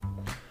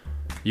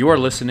You are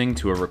listening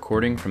to a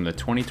recording from the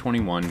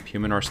 2021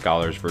 PM&R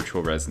Scholars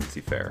Virtual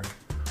Residency Fair.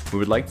 We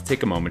would like to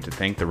take a moment to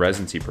thank the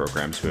residency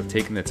programs who have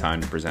taken the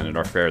time to present at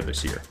our fair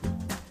this year.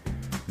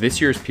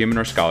 This year's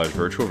PM&R Scholars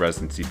Virtual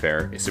Residency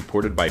Fair is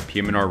supported by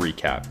PM&R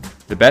Recap,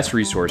 the best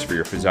resource for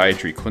your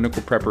physiatry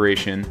clinical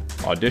preparation,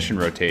 audition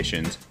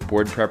rotations,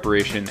 board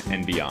preparation,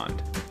 and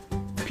beyond.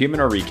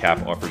 PM&R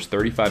Recap offers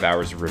 35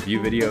 hours of review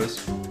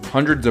videos,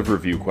 hundreds of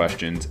review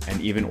questions,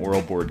 and even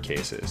oral board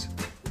cases.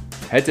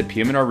 Head to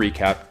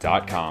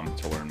pmnrrecap.com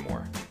to learn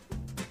more.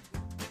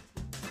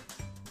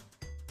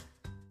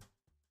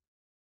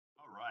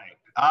 All right.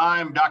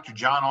 I'm Dr.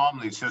 John Alm,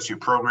 the Associate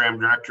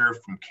Program Director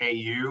from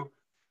KU.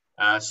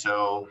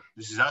 So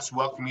this is us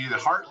welcoming you to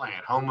the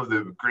Heartland, home of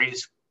the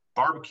greatest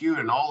barbecue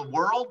in all the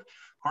world,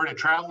 according to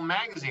Travel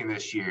Magazine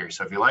this year.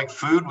 So if you like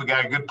food, we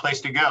got a good place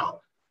to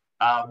go.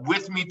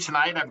 With me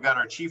tonight, I've got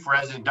our Chief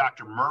Resident,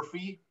 Dr.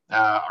 Murphy,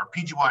 our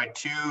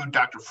PGY2,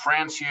 Dr.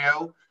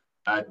 Francio,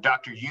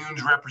 Dr.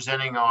 Yunes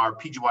representing our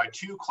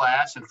PGY2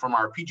 class, and from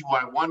our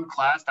PGY1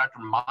 class, Dr.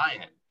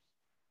 Mayan.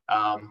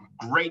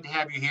 Great to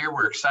have you here.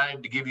 We're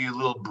excited to give you a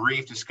little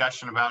brief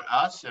discussion about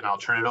us, and I'll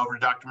turn it over to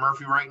Dr.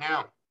 Murphy right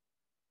now.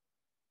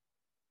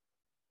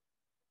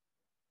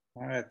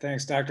 All right,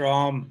 thanks, Dr.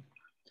 Alm.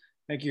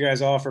 Thank you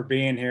guys all for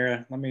being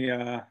here. Let me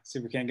see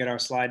if we can't get our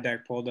slide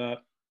deck pulled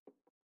up.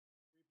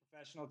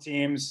 Professional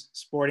teams,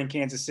 Sporting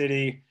Kansas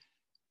City,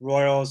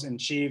 Royals, and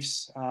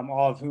Chiefs,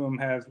 all of whom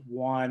have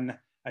won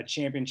a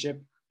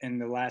championship in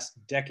the last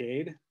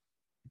decade.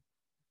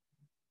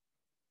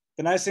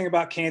 The nice thing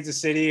about Kansas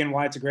City and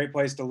why it's a great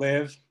place to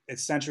live,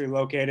 it's centrally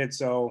located.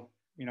 So,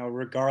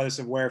 regardless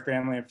of where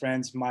family and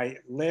friends might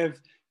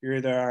live, you're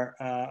either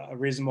a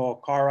reasonable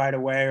car ride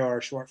away or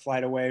a short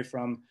flight away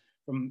from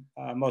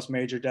most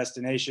major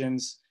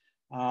destinations.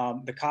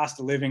 The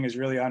cost of living is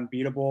really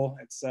unbeatable.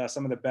 It's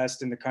some of the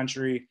best in the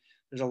country.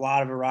 There's a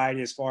lot of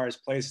variety as far as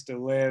places to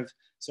live.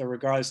 So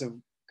regardless of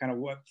kind of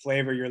what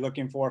flavor you're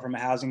looking for from a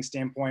housing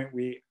standpoint,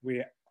 we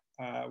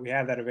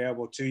have that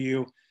available to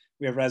you.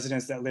 We have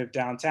residents that live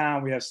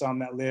downtown. We have some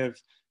that live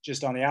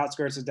just on the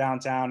outskirts of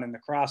downtown in the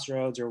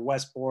Crossroads or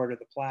Westport or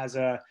the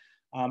Plaza.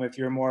 If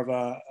you're more of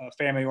a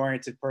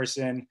family-oriented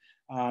person,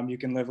 you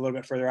can live a little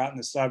bit further out in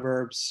the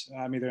suburbs,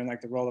 either in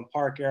like the Roland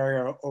Park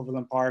area or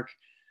Overland Park.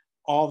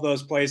 All of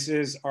those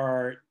places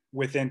are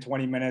within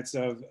 20 minutes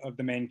of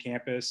the main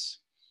campus.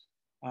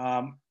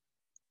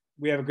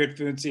 We have a good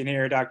food scene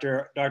here.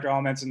 Dr.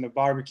 Alm mentioned the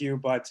barbecue,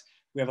 but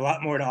we have a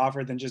lot more to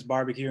offer than just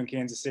barbecue in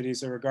Kansas City.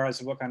 So regardless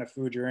of what kind of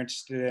food you're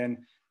interested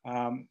in,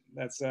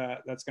 that's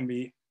going to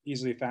be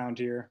easily found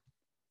here.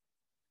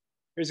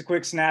 Here's a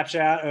quick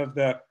snapshot of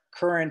the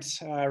current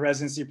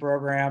residency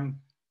program.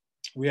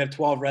 We have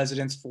 12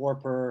 residents, four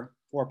per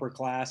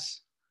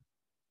class.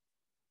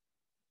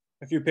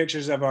 A few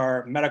pictures of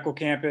our medical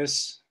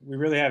campus. We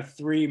really have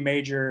three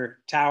major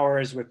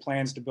towers with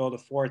plans to build a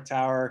fourth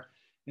tower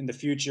in the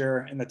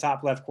future. In the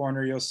top left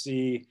corner, you'll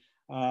see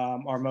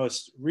our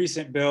most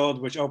recent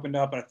build, which opened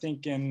up, I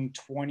think, in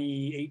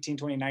 2018,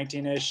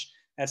 2019-ish.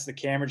 That's the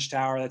Cambridge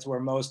Tower. That's where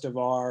most of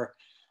our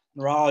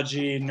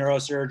neurology,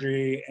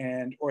 neurosurgery,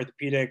 and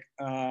orthopedic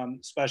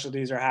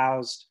specialties are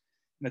housed.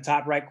 In the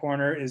top right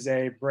corner is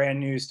a brand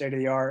new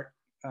state-of-the-art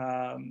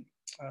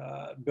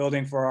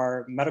building for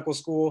our medical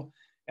school.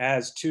 It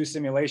has two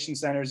simulation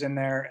centers in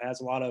there. It has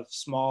a lot of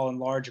small and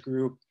large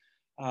group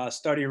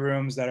study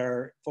rooms that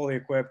are fully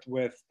equipped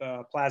with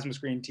plasma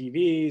screen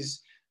TVs,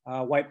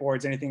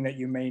 whiteboards, anything that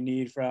you may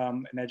need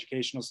from an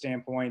educational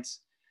standpoint.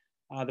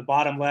 The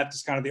bottom left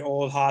is kind of the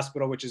old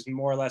hospital, which has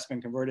more or less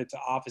been converted to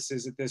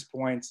offices at this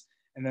point.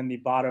 And then the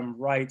bottom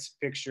right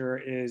picture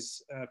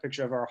is a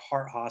picture of our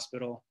heart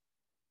hospital.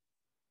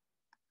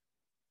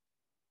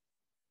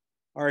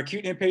 Our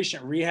acute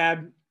inpatient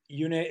rehab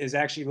unit is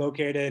actually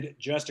located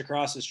just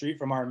across the street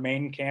from our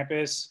main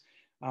campus.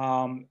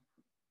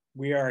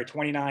 We are a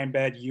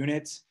 29-bed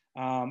unit.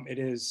 It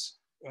is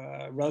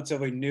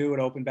relatively new. It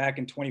opened back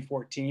in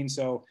 2014,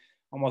 so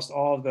almost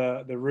all of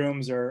the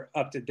rooms are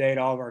up to date.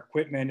 All of our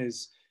equipment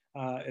is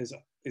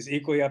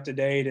equally up to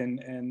date,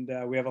 and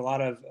we have a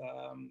lot of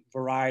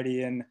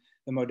variety in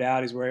the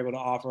modalities we're able to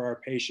offer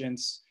our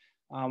patients.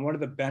 One of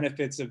the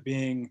benefits of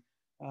being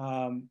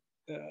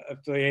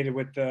affiliated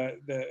with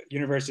the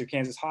University of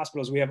Kansas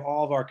Hospitals, we have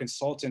all of our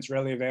consultants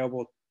readily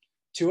available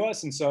to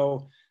us, and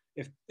so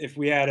if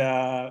we had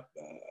a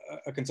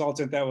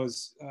consultant that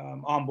was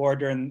on board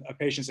during a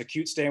patient's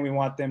acute stay and we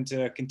want them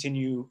to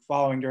continue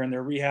following during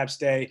their rehab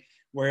stay,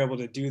 we're able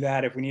to do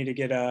that. If we need to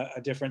get a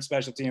different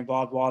specialty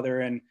involved while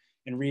they're in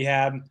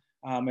rehab,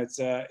 it's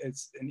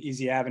an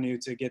easy avenue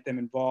to get them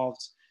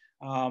involved.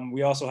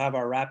 We also have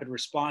our rapid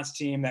response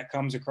team that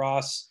comes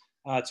across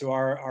to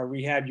our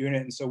rehab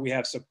unit, and so we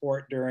have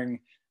support during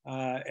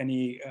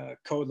any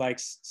code-like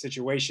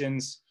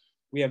situations.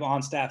 We have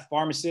on-staff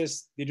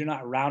pharmacists. They do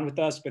not round with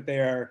us, but they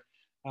are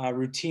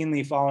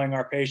routinely following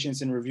our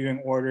patients and reviewing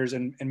orders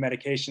and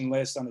medication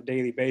lists on a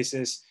daily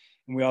basis.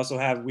 And we also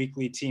have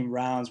weekly team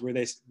rounds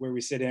where we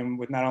sit in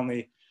with not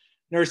only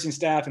nursing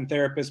staff and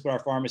therapists, but our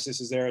pharmacist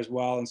is there as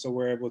well. And so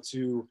we're able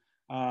to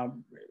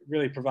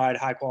really provide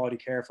high quality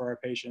care for our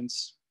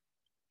patients.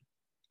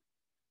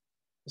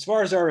 As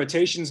far as our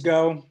rotations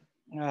go,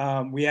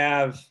 we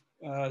have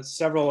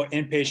several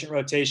inpatient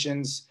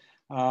rotations,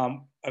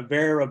 a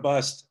very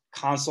robust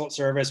consult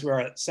service. We're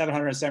at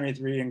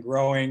 773 and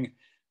growing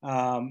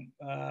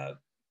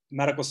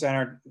medical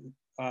center,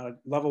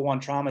 level 1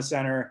 trauma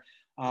center.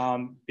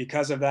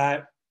 Because of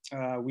that,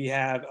 we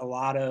have a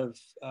lot of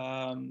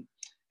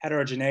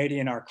heterogeneity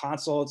in our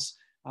consults.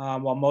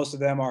 While most of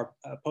them are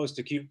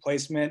post-acute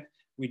placement,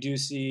 we do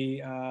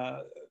see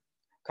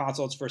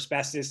consults for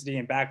spasticity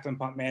and backflow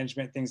pump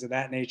management, things of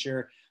that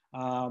nature.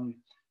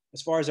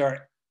 As far as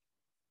our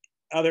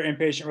other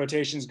inpatient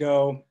rotations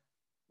go,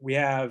 we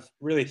have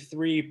really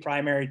 3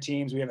 primary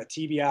teams. We have a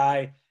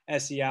TBI,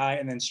 SEI,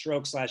 and then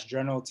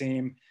stroke/general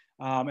team.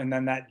 And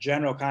then that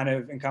general kind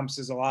of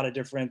encompasses a lot of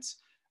different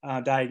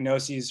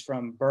diagnoses,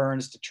 from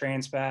burns to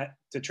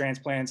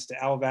transplants to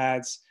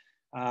LVADs,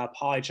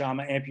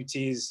 polytrauma,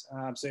 amputees.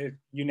 So if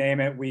you name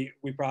it, we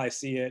probably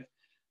see it.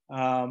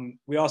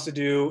 We also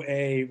do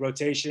a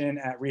rotation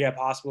at Rehab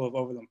Hospital of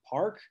Overland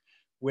Park,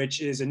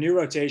 which is a new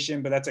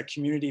rotation, but that's a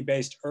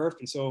community-based IRF.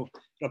 And so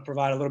it'll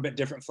provide a little bit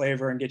different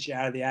flavor and get you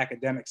out of the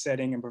academic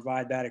setting and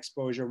provide that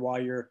exposure while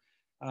you're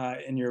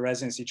in your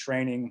residency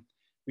training.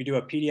 We do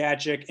a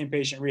pediatric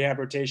inpatient rehab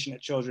rotation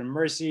at Children's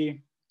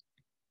Mercy.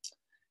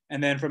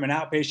 And then from an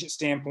outpatient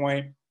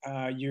standpoint,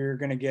 you're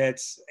gonna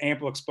get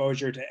ample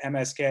exposure to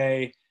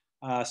MSK,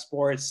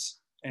 sports,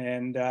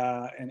 and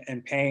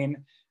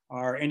pain.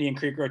 Our Indian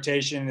Creek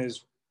rotation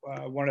is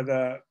one of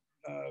the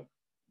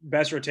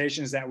best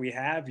rotations that we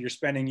have. You're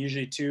spending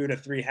usually 2 to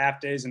 3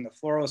 half days in the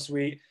fluoro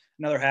suite,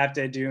 another half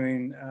day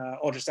doing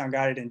ultrasound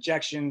guided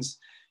injections.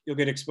 You'll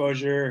get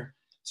exposure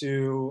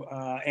to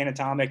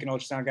anatomic and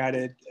ultrasound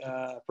guided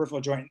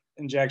peripheral joint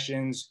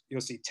injections.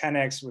 You'll see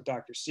 10X with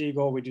Dr.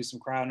 Siegel. We do some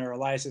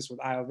cryoneurolysis with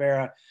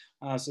iovera.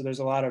 So there's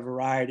a lot of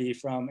variety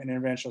from an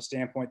interventional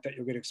standpoint that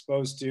you'll get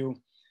exposed to.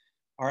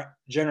 Our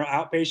general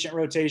outpatient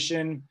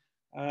rotation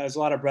is a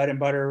lot of bread and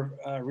butter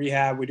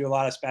rehab. We do a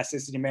lot of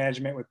spasticity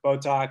management with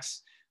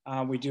Botox.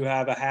 We do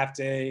have a half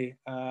day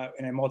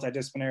in a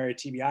multidisciplinary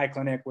TBI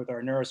clinic with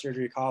our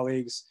neurosurgery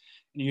colleagues.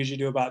 And you usually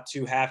do about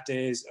 2 half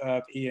days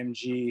of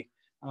EMG.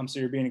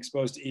 So you're being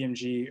exposed to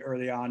EMG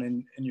early on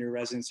in your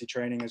residency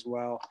training as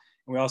well.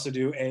 And we also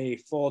do a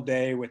full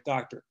day with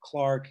Dr.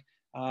 Clark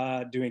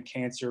doing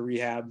cancer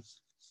rehab.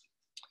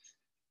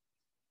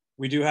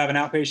 We do have an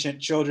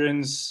outpatient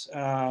children's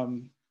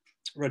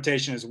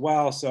rotation as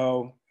well.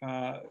 So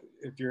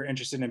if you're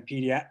interested in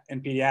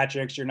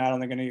pediatrics, you're not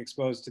only going to get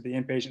exposed to the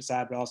inpatient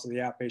side, but also the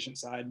outpatient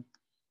side.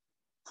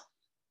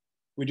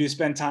 We do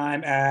spend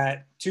time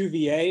at 2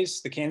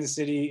 VAs, the Kansas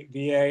City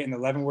VA and the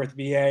Leavenworth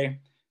VA.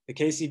 The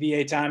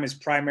KCVA time is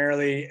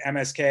primarily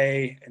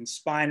MSK and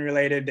spine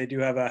related. They do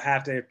have a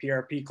half day of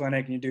PRP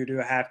clinic, and you do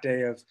a half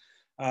day of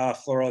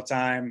fluoro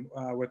time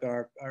with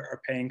our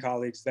pain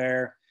colleagues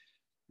there.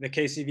 The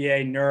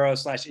KCVA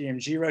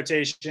neuro/EMG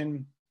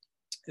rotation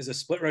is a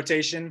split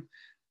rotation.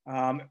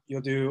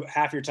 You'll do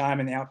half your time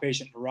in the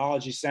outpatient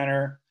neurology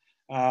center,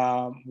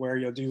 where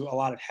you'll do a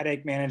lot of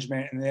headache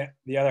management, and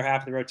the other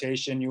half of the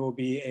rotation, you will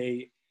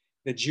be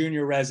the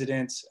junior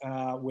resident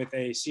with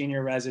a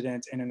senior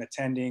resident and an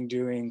attending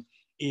doing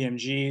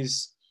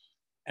EMGs.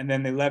 And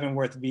then the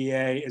Leavenworth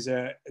VA is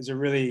a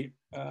really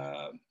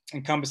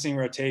encompassing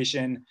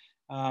rotation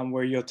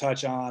where you'll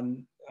touch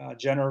on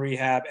general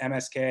rehab,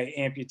 MSK,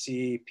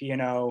 amputee,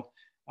 P&O,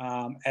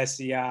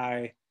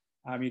 SCI.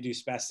 You do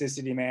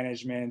spasticity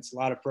management, a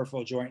lot of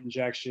peripheral joint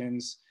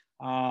injections.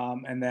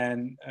 And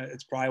then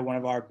it's probably one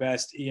of our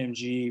best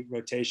EMG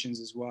rotations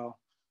as well.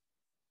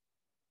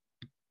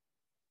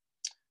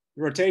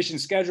 The rotation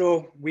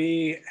schedule,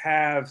 we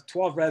have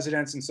 12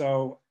 residents, and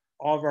so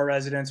all of our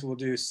residents will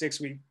do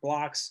 6-week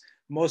blocks.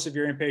 Most of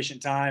your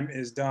inpatient time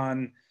is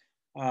done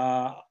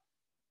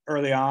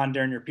early on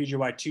during your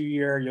PGY 2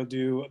 year. You'll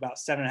do about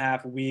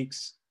 7.5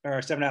 weeks or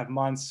 7.5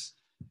 months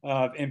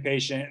of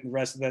inpatient, and the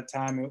rest of that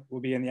time will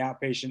be in the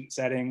outpatient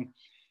setting.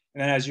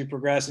 And then as you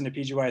progress into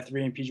PGY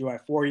 3 and PGY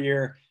 4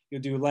 year,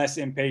 you'll do less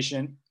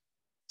inpatient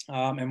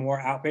and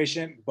more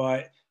outpatient,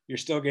 but you're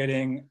still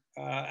getting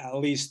at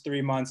least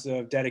 3 months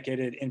of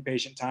dedicated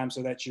inpatient time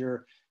so that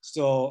you're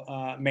still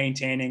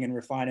maintaining and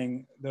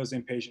refining those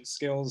inpatient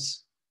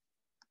skills.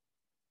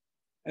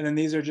 And then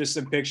these are just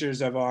some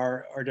pictures of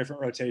our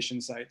different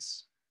rotation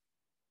sites.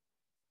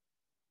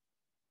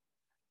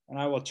 And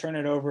I will turn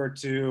it over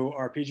to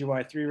our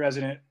PGY 3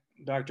 resident,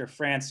 Dr.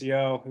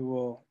 Francio, who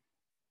will.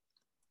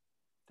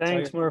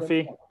 Thanks,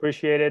 Murphy.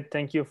 Appreciate it.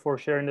 Thank you for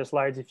sharing the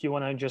slides. If you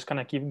want to just kind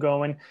of keep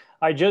going.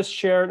 I just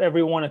shared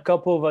everyone a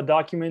couple of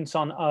documents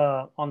on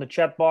the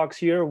chat box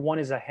here. One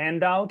is a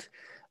handout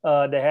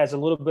that has a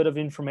little bit of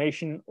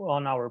information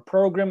on our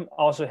program.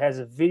 Also has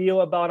a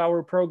video about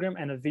our program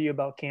and a video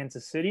about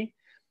Kansas City.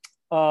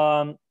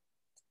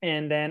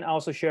 And then I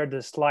also shared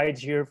the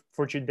slides here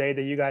for today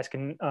that you guys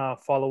can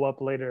follow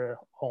up later at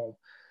home.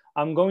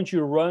 I'm going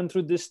to run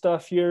through this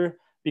stuff here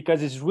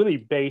because it's really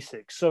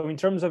basic. So in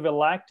terms of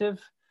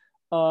elective,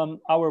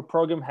 our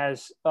program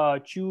has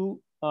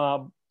 2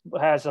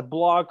 has a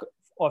block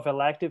of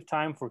elective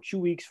time for 2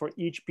 weeks for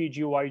each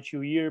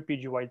PGY2 year,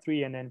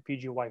 PGY3, and then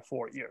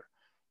PGY4 year.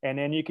 And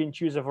then you can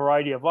choose a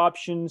variety of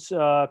options,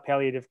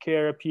 palliative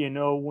care,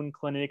 P&O, wound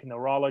clinic,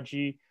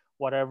 neurology,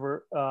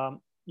 whatever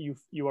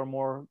you are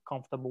more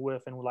comfortable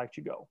with and would like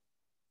to go.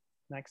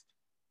 Next.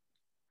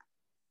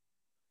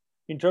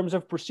 In terms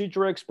of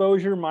procedural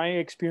exposure, my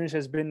experience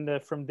has been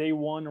that from day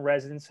one,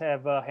 residents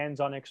have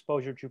hands-on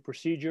exposure to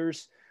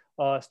procedures,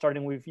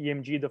 starting with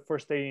EMG. The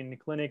first day in the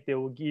clinic, they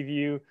will give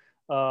you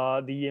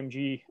the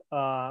EMG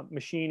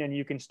machine, and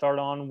you can start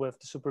on with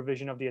the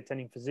supervision of the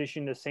attending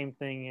physician. The same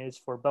thing is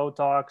for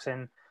Botox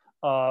and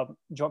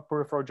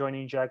peripheral joint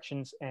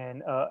injections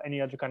and any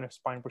other kind of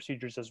spine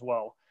procedures as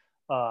well.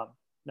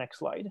 Next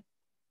slide.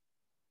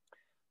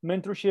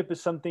 Mentorship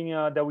is something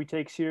that we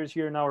take serious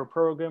here in our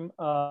program.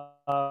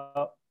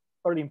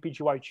 Early in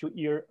PGY2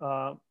 year,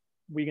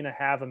 we're gonna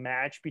have a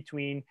match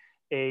between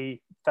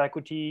a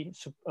faculty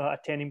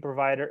attending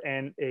provider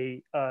and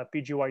a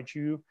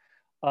PGY2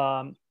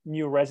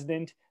 new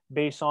resident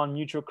based on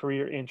mutual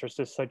career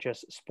interests such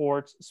as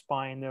sports,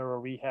 spine, neuro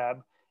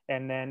rehab,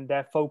 and then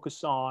that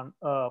focus on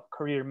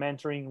career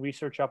mentoring,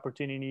 research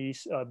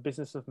opportunities,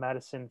 business of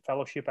medicine,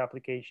 fellowship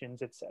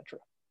applications, etc.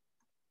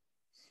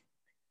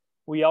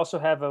 We also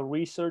have a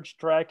research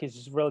track.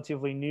 It's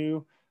relatively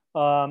new.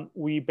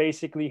 We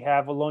basically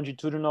have a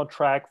longitudinal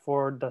track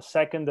for the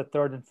second, the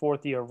third, and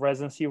fourth year of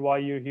residency while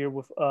you're here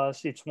with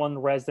us. It's one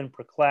resident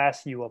per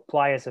class. You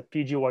apply as a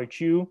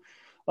PGY2.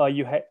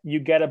 You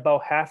get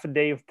about half a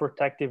day of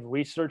protective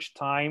research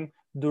time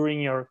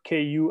during your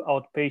KU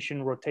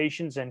outpatient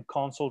rotations and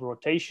consult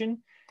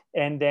rotation.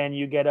 And then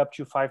you get up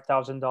to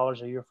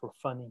 $5,000 a year for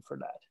funding for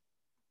that.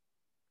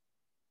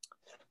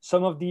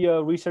 Some of the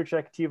research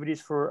activities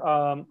for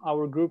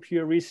our group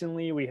here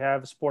recently, we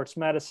have sports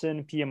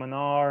medicine,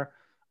 PM&R,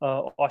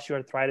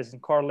 osteoarthritis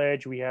and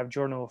cartilage. We have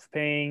Journal of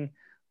Pain,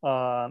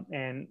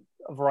 and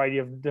a variety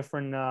of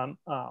different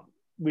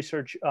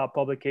research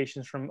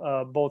publications from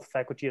both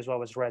faculty as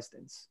well as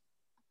residents.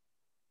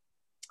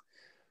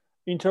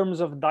 In terms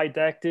of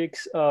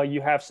didactics,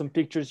 you have some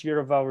pictures here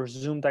of our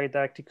Zoom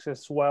didactics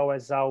as well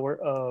as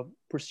our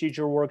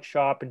procedure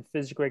workshop and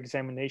physical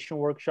examination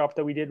workshop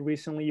that we did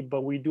recently,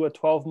 but we do a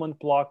 12-month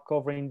block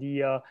covering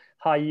the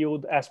high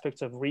yield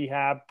aspects of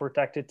rehab,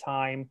 protected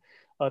time,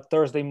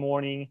 Thursday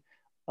morning,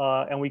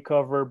 and we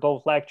cover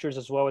both lectures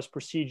as well as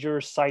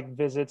procedures, site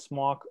visits,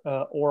 mock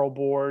oral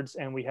boards,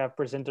 and we have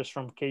presenters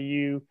from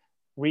KU,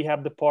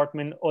 rehab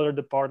department, other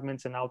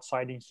departments, and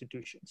outside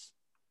institutions.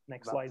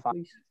 Next slide,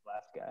 please.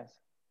 Last, guys.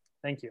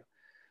 Thank you.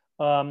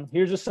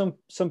 Here's just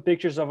some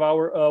pictures of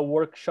our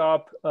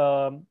workshop.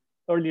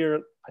 Earlier,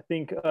 I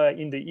think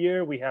in the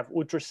year, we have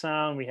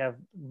ultrasound, we have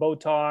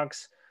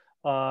Botox,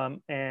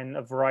 and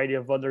a variety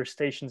of other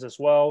stations as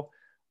well,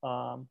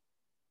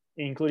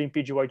 including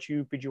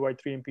PGY2,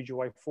 PGY3, and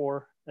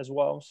PGY4 as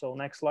well. So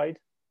next slide.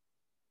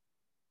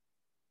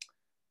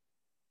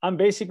 I'm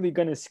basically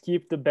going to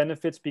skip the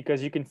benefits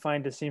because you can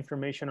find this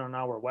information on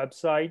our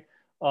website.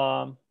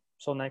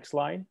 So next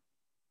slide.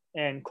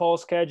 And call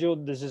schedule,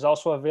 this is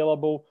also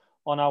available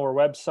on our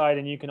website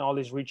and you can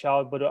always reach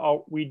out, but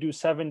we do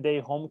 7-day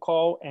home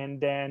call, and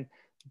then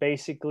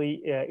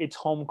basically it's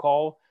home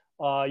call.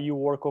 You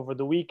work over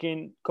the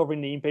weekend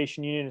covering the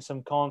inpatient unit and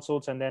some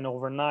consults, and then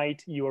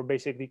overnight you are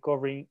basically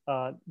covering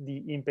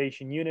the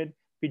inpatient unit.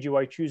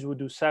 PGY2s will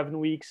do 7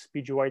 weeks,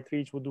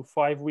 PGY3s will do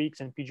 5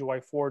 weeks, and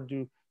PGY4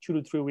 do 2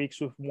 to 3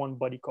 weeks with one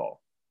buddy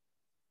call.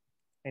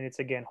 And it's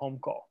again home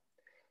call.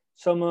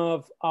 Some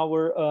of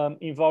our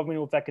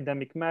involvement with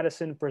academic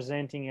medicine,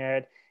 presenting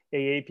at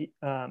AAP,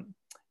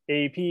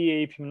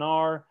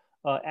 AAPMR,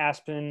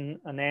 Aspen,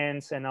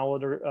 ANANS, and all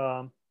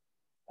other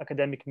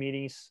academic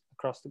meetings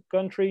across the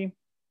country.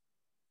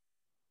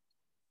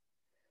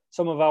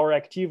 Some of our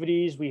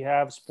activities, we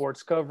have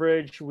sports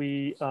coverage.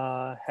 We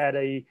had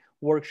a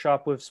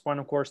workshop with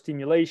spinal cord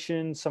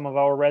stimulation. Some of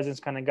our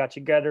residents kind of got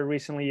together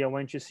recently. I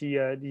went to see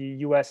the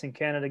US and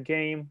Canada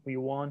game. We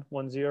won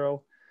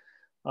 1-0.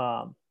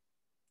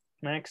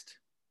 Next.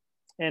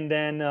 And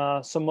then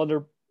some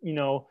other,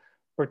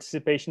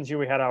 participations here.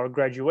 We had our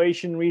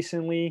graduation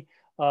recently.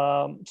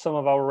 Some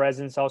of our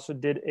residents also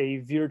did a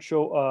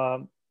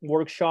virtual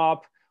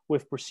workshop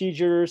with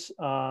procedures,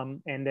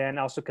 and then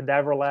also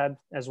cadaver lab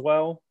as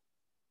well.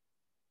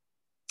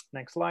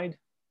 Next slide.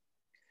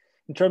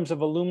 In terms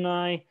of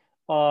alumni,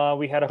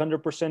 we had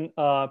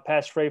 100%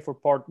 pass rate for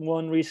part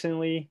 1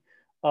 recently.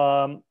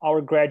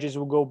 Our graduates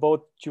will go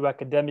both to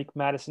academic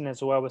medicine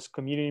as well as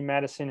community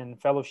medicine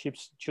and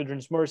fellowships,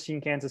 Children's Mercy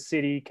in Kansas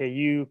City,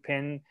 KU,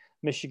 Penn,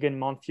 Michigan,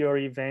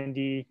 Montefiore,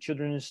 Vandy,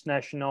 Children's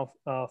National,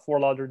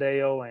 Fort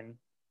Lauderdale, and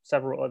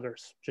several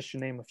others, just to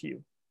name a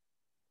few.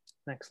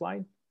 Next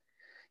slide.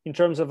 In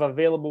terms of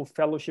available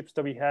fellowships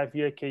that we have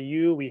here at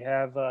KU, we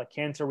have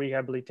cancer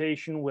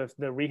rehabilitation with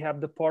the rehab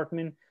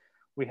department.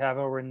 We have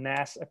our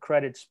NASS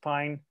accredited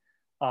spine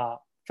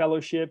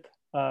fellowship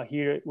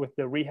here with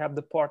the rehab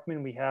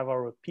department. We have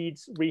our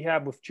PEDS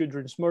rehab with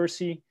Children's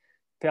Mercy,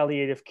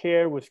 palliative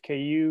care with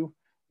KU.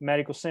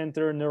 Medical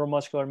Center,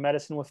 Neuromuscular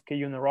Medicine with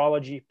KU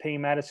Neurology,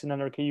 Pain Medicine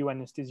under KU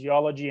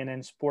Anesthesiology, and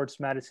then Sports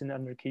Medicine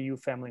under KU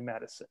Family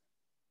Medicine.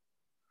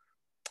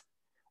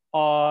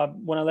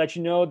 Want to let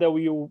you know that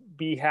we will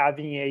be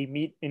having a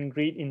meet and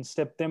greet in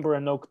September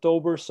and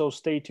October, so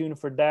stay tuned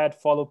for that.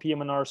 Follow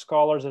PM&R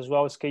Scholars as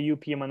well as KU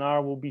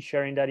PM&R. We'll be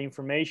sharing that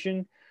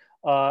information.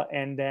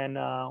 And then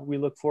we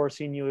look forward to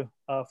seeing you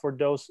for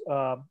those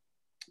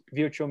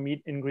virtual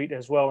meet and greet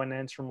as well, and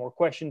answer more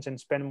questions and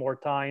spend more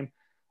time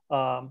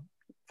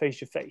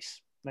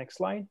face-to-face. Next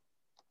slide.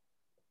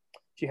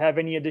 If you have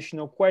any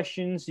additional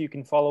questions, you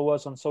can follow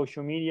us on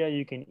social media.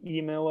 You can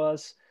email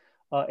us.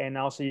 And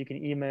also you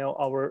can email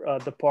our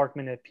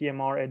department at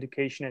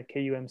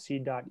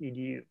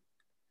pmreducation@kumc.edu.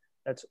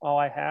 That's all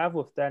I have.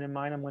 With that in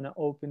mind, I'm going to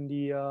open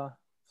the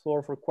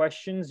floor for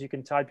questions. You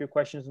can type your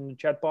questions in the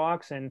chat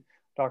box, and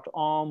Dr.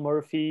 Alm,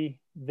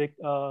 Murphy,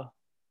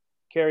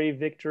 Carrie,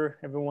 Victor,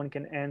 everyone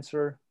can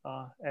answer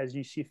as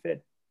you see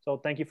fit. So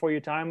thank you for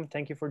your time.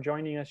 Thank you for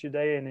joining us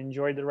today, and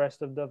enjoy the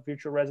rest of the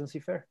virtual residency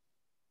fair.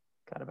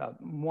 Got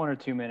about 1 or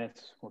 2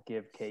 minutes. We'll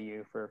give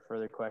KU for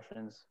further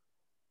questions.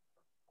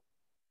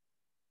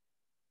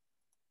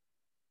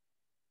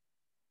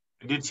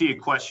 I did see a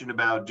question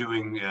about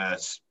doing,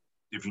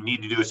 if you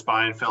need to do a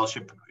spine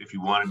fellowship, if you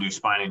want to do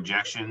spine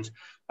injections.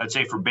 I'd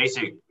say for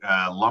basic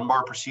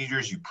lumbar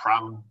procedures, you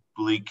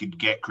probably could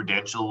get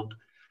credentialed,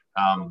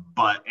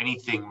 but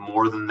anything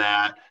more than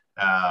that,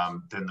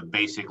 than the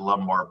basic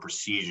lumbar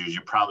procedures, you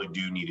probably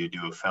do need to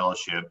do a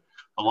fellowship.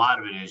 A lot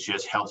of it is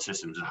just health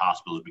systems and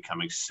hospitals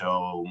becoming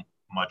so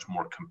much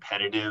more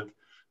competitive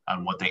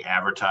on what they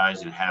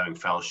advertise, and having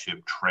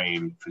fellowship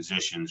trained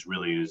physicians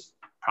really is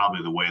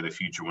probably the way of the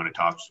future when you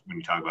talk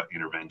about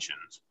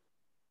interventions.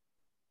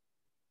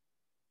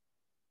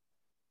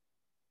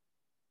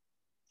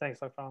 Thanks,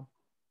 Dr. Alm.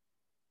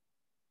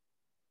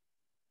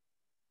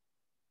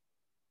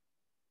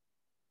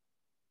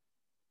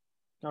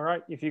 All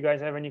right, if you guys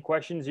have any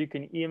questions, you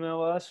can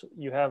email us.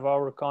 You have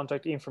our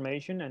contact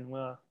information, and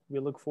we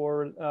look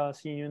forward to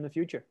seeing you in the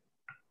future.